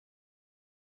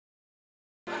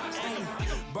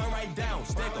burn right down,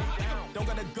 stick 'em. Don't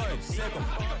got a gun, sick 'em.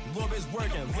 Little bitch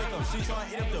working, lick 'em. She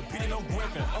tryna eat up the beat, no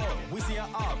gripping. We see her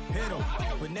up, hit 'em.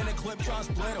 But then the clip tryna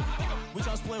split 'em. We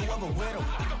tryna split whoever with 'em.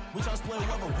 We tryna split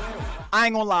whoever with 'em. I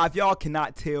ain't gonna lie, if y'all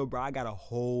cannot tell, bro, I got a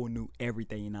whole new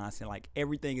everything, you know what I'm saying? Like,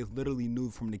 everything is literally new,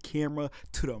 from the camera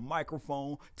to the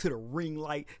microphone to the ring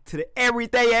light to the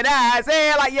everything, you know what I'm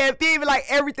saying? Like, yeah, feel me? Like,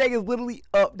 everything is literally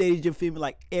updated, you feel me?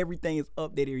 Like, everything is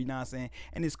updated, you know what I'm saying?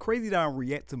 And it's crazy that I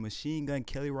react to Machine Gun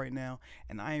Kelly right now,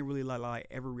 and I ain't really like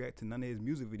ever react to none of his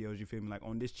music videos, you feel me? Like,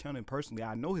 on this channel, personally,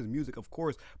 I know his music, of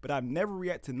course, but I've never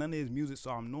react to none of his music,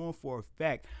 so I'm knowing for a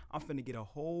fact I'm finna get a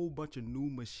whole bunch of new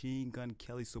Machine Gun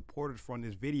Kelly supporters from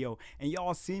this video. And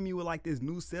y'all see me with like this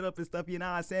new setup and stuff, you know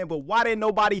what I'm saying? But why didn't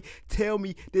nobody tell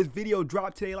me this video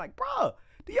dropped today? Like, bro,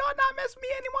 do y'all not mess with me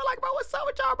anymore? Like, bro, what's up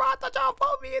with y'all, bro? I thought y'all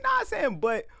fuck me, you know what I'm saying?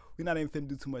 But we're not even finna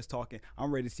do too much talking.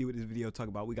 I'm ready to see what this video talk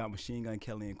about. We got Machine Gun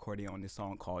Kelly and Cordae on this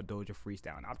song called Doja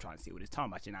Freestyle, and I'm trying to see what it's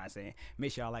talking about, you know what I'm saying?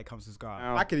 Make sure y'all like, comment,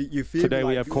 subscribe. I can, you feel Today me?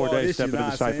 we Like, have Cordae stepping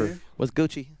into CYPHER. What's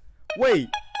Gucci? Wait.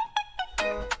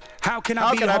 How can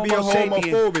I be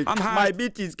homophobic? I'm high. My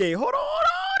bitches gay. Hold on.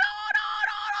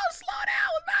 Slow down. I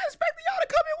was not expecting y'all to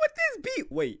come in with this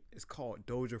beat. Wait, it's called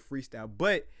Doja Freestyle.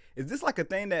 But is this like a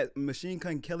thing that Machine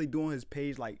Gun Kelly do on his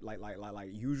page, like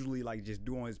usually like just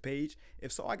do on his page?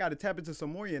 If so, I gotta tap into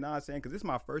some more, you know what I'm saying? Because this is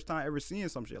my first time ever seeing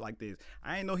some shit like this.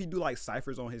 I ain't know he do like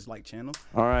ciphers on his like channel.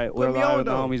 All right, we're live in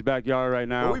the homie's backyard right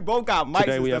now. But we both got mics.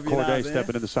 Today we have Cordae stepping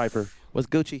stepping into CYPHER. What's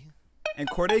Gucci? And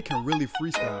Cordae can really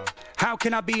freestyle. How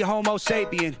can I be homo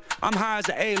sapien? I'm high as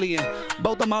an alien.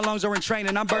 Both of my lungs are in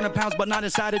training. I'm burning pounds, but not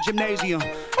inside a gymnasium.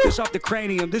 This off the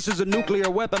cranium. This is a nuclear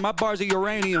weapon. My bars are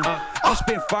uranium. I'll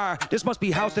spit fire. This must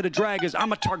be House of the Dragons.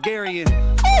 I'm a Targaryen.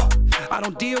 I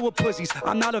don't deal with pussies.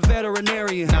 I'm not a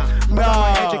veterinarian. But I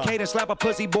might educate and slap a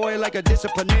pussy boy like a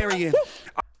disciplinarian.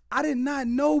 I did not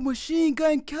know Machine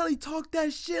Gun Kelly talked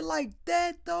that shit like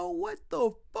that, though. What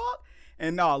the fuck?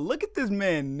 And nah, look at this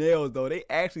man's nails, though. They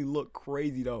actually look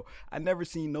crazy, though. I never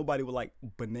seen nobody with, like,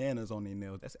 bananas on their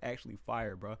nails. That's actually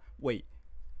fire, bro. Wait,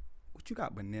 what you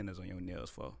got bananas on your nails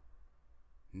for?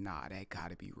 Nah, that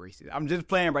gotta be racist. I'm just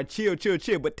playing, bro. Chill.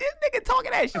 But this nigga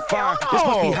talking that shit. Fire. This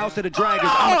must be House of the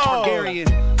Dragons. I'm a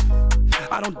Targaryen.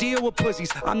 I don't deal with pussies.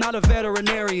 I'm not a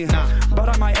veterinarian. But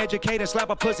I might educate and slap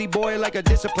a pussy boy like a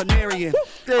disciplinarian.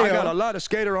 I got a lot of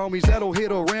skater homies that'll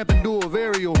hit a ramp and do a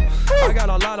varial. I got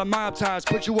a lot of mob ties.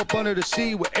 Put you up under the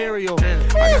sea with Ariel.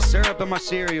 I got syrup in my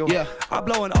cereal. I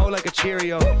blow an O like a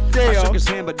Cheerio. I shook his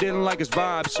hand but didn't like his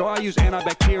vibe, so I use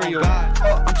antibacterial.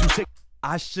 I'm too sick.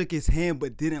 I shook his hand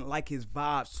but didn't like his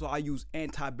vibe, so I use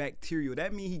antibacterial.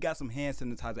 That means he got some hand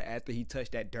sanitizer after he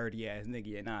touched that dirty ass nigga,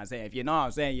 you know what I'm saying? If you know what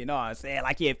I'm saying, you know what I'm saying.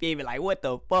 Like, you feel me? Like, what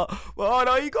the fuck? Well, hold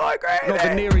on, you going crazy? No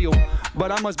venereal,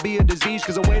 but I must be a disease,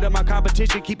 cause the weight of my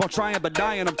competition keep on trying but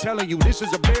dying. I'm telling you, this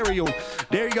is a burial.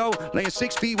 There you go, laying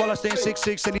 6 feet while I stand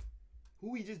 6'6". And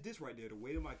who he just dissed right there? The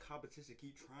weight of my competition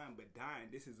keep trying but dying.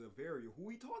 This is a variable. Who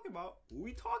we talking about?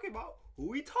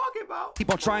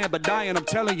 Keep on trying but dying. I'm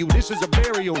telling you, this is a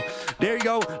burial. There you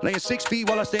go, laying 6 feet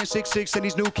while I stand 6'6". And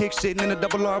these new kicks sitting in a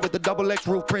double R with the double X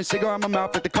roof print. Cigar in my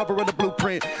mouth at the cover of the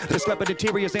blueprint. The slept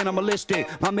interior is animalistic.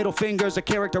 My middle finger's a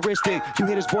characteristic. You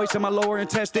hear his voice in my lower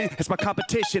intestine. It's my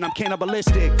competition. I'm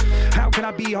cannibalistic. How can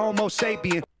I be homo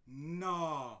sapien?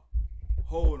 Nah,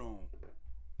 hold on.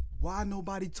 Why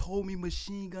nobody told me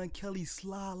Machine Gun Kelly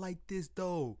slide like this,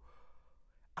 though?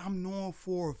 I'm knowing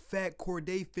for a fact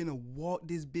Cordae finna walk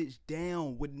this bitch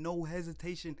down with no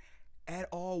hesitation at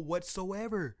all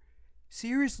whatsoever.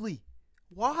 Seriously,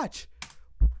 watch.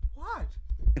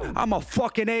 I'm a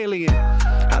fucking alien.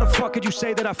 How the fuck could you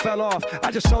say that I fell off?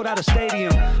 I just sold out a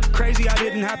stadium. Crazy I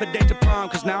didn't have a date to prom,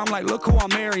 cause now I'm like, look who I'm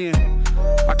marrying.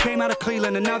 I came out of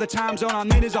Cleveland and now the time zone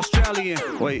I'm in is Australian.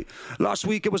 Wait, last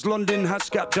week it was London, had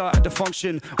Skepta at the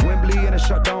function. Wembley and a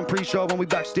shutdown pre-show when we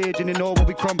backstage and you know when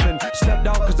we crumbling. Stepped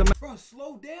out cause the bro,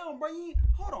 slow down, bro.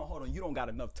 Hold on. You don't got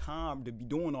enough time to be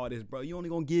doing all this, bro. You only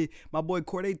gonna give my boy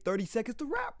Cordae 30 seconds to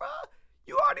rap, bro.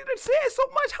 You already done said so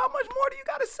much. How much more do you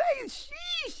gotta say?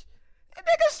 Sheesh. That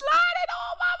nigga sliding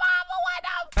on my mama. What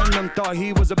the fuck? And them thought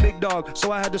he was a big dog,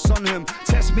 so I had to sun him.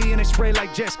 Test me and they spray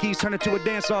like jet skis, turn it to a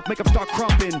dance off, make them start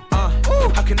crumping.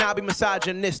 How can I be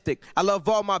misogynistic? I love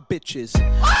all my bitches.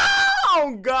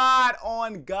 On God.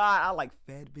 I like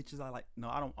fat bitches. I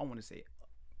want to say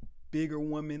bigger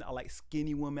women. I like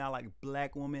skinny women. I like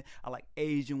black women. I like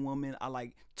Asian women. I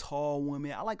like tall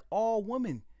women. I like all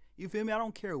women. You feel me? I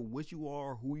don't care what you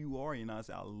are or who you are. You know what I'm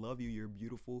saying? I love you. You're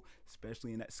beautiful,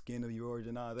 especially in that skin of yours.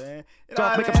 You know what I'm saying?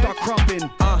 Make them start crumping.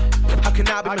 How can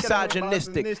I be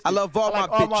misogynistic? I love all my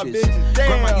bitches.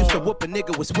 Grandma used to whoop a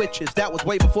nigga with switches. That was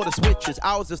way before the switches.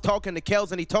 I was just talking to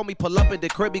Kels and he told me pull up in the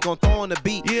crib, he gon' throw on the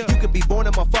beat. You could be born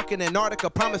in my fucking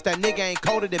Antarctica. Promise that nigga ain't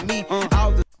colder than me.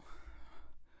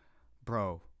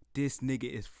 Bro, this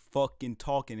nigga is fucking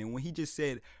talking. And when he just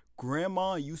said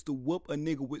grandma used to whoop a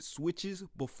nigga with switches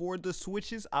before the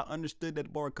switches, I understood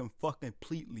that bar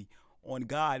completely. On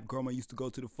God, grandma used to go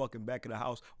to the fucking back of the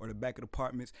house or the back of the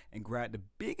apartments and grab the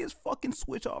biggest fucking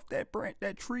switch off that branch,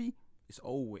 that tree. It's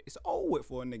over with. It's over with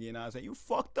for a nigga, you know what I'm saying? You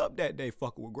fucked up that day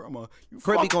fucking with grandma. You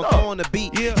Cribby gon' throw on the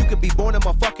beat. You could be born in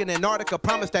my fucking Antarctica.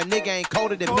 Promise that nigga ain't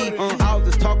colder than me. I was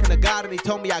just talking to God and he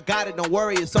told me I got it. Don't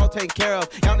worry, it's all taken care of.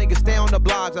 Y'all niggas stay on the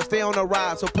blogs, I stay on the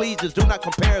ride. So please just do not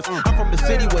compare us. I'm from the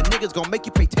city where niggas gon' make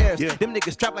you pay tariffs. Them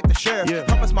niggas strapped like the sheriff.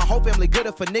 Promise my whole family good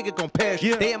if a nigga gon' perish.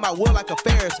 They in my will like a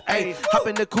Ferris. Ayy, hop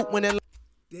in the coupe when it.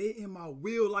 They in my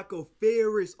wheel like a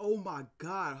Ferris. Oh my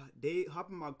God. They hop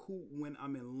in my coupe when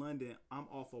I'm in London. I'm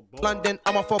off a ball. London,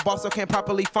 I'm off a ball, so can't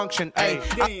properly function. Ayy,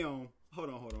 damn. Hold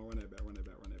on. Run that back.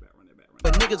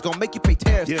 But niggas gon' make you pay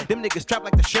tariffs. Them niggas strapped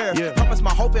like the sheriff. Promise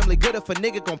my whole family good if a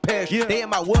nigga gon' perish. They in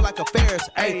my will like a Ferris.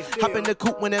 Ayy, hop in the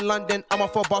coupe when in London. I'm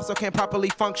off a ball, so can't properly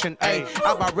function. Ayy,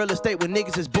 I buy real estate when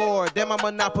niggas is bored. Then my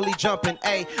monopoly jumping.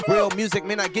 Ayy, real music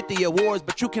may not get the awards,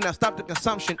 but you cannot stop the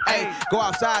consumption. Ayy, go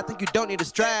outside, think you don't need a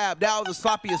strap. That was a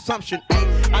sloppy assumption.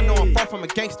 Ayy, I know I'm far from a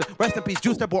gangster. Rest in peace,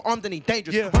 Juice, that boy armed and he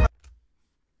dangerous.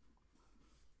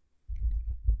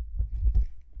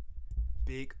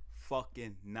 Big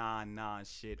fucking nah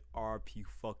shit. RP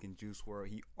fucking Juice WRLD.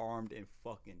 He armed and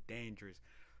fucking dangerous.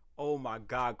 Oh my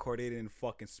God, Cordae didn't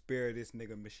fucking spare this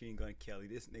nigga Machine Gun Kelly.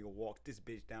 This nigga walked this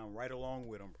bitch down right along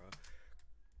with him, bro.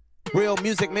 Real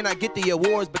music may not get the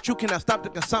awards, but you cannot stop the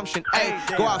consumption.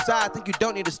 Ayy, go outside, think you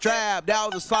don't need a strap. That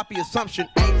was a sloppy assumption.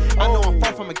 Ayy, I know I'm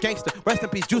far from a gangster. Rest in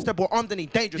peace, Juice, that boy armed and he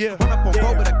dangerous. Run up on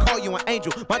road, but I call you an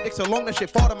angel. My dick so long that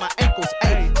shit fall to my ankles.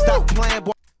 Ayy, stop playing,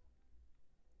 boy.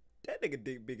 That nigga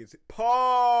dick big as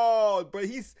pause, bro.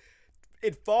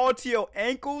 It fall to your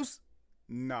ankles?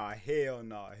 Nah, hell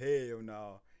no.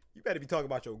 You better be talking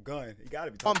about your gun. You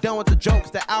gotta be talking. I'm done with the jokes.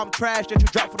 That album trash that you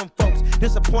dropped for them folks.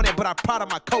 Disappointed, but I'm proud of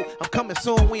my coat. I'm coming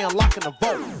soon. We unlocking the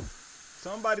vote.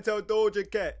 Somebody tell Doja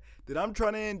Cat that I'm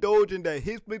trying to indulge in that.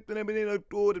 His I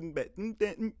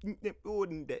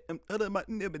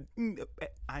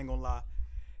ain't gonna lie.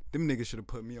 Them niggas should have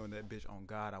put me on that bitch. On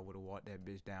God, I would have walked that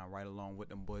bitch down right along with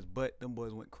them boys. But them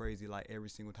boys went crazy like every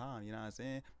single time. You know what I'm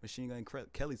saying? Machine Gun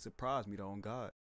Kelly surprised me though, on God.